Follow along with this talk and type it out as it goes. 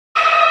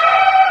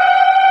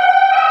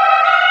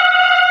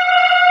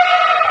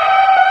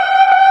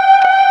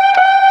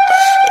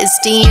It's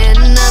the end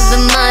of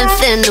the month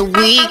and the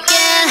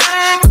weekend.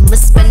 I'ma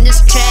spend this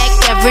check,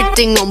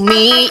 everything on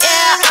me,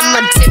 yeah.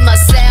 I'ma tip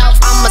myself,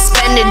 I'ma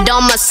spend it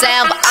on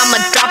myself. I'ma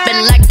drop it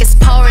like it's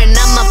pouring,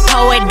 I'ma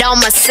pour it on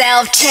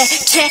myself. Check,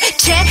 check,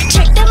 check,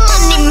 check the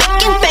money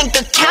making bank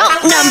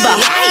account number.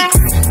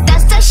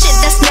 That's that shit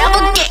that's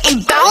never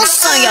getting bounced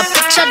on your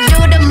bitch. I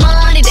do the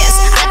money dance,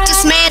 I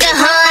just made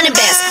 100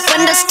 bands.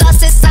 When the stars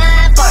say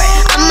sign for it,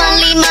 I'ma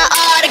leave my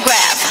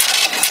autograph.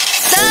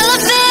 Dollar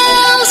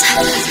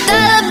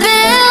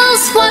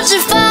bills, watch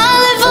it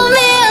falling for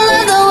me. I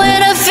love the way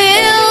that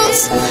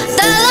feels.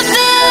 Dollar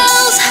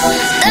bills,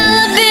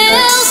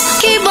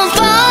 keep on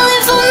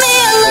falling for me.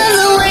 I love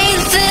the way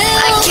it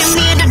feels. I came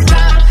here to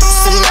drop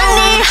some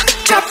money,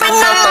 dropping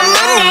all my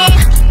money.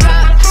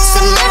 Drop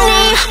some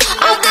money,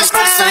 all this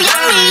stuff so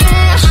yummy,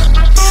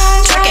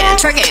 yeah.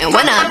 Twerking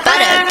when I buy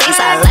the things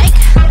I like.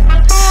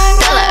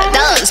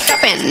 Dollars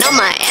dropping on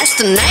my ass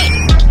tonight.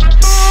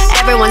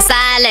 Everyone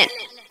silent,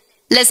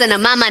 listen to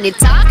my money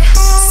talk.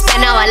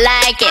 Spend how I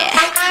like it.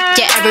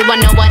 Yeah, everyone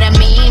know what I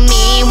mean.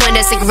 When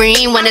it's a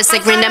green,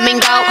 that mean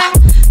go.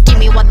 Give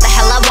me what the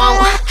hell I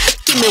want.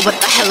 Give me what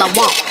the hell I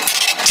want.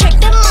 Check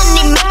the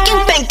money making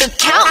bank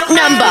account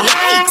number.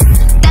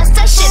 That's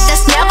that shit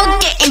that's never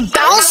getting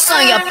bounced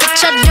on your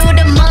bitch. I do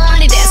the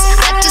money dance,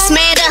 I just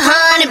made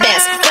 100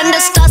 bands. When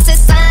the stars say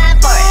sign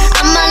for it,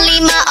 I'ma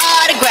leave my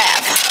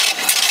autograph.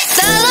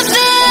 Dollar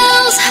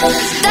bills,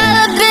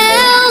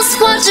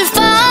 watch it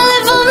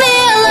falling for me.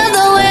 I love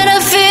the way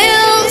that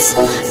feels.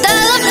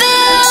 Dollar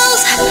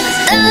bills,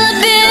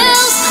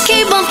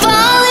 keep on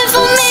falling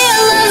for me. I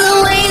love the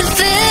way it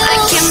feels. I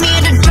came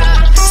here to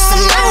drop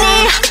some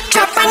money,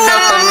 dropping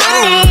all my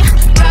money.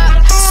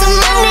 Drop some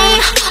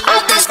money,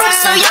 all this stuff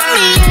so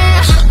yummy,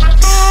 yeah.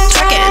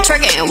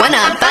 Twerking when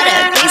I buy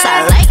the things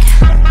I like.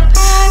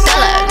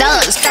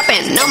 Dollars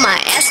dropping on my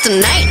ass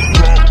tonight.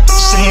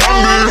 Some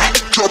money,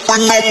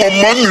 dropping all my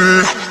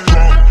money.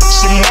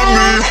 Some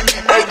money,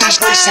 all this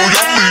stuff so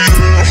yummy,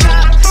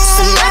 yeah.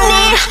 Some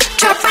money,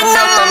 dropping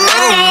all my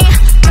money.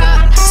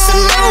 Drop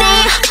some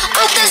money,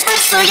 all this stuff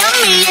so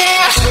yummy,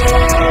 yeah.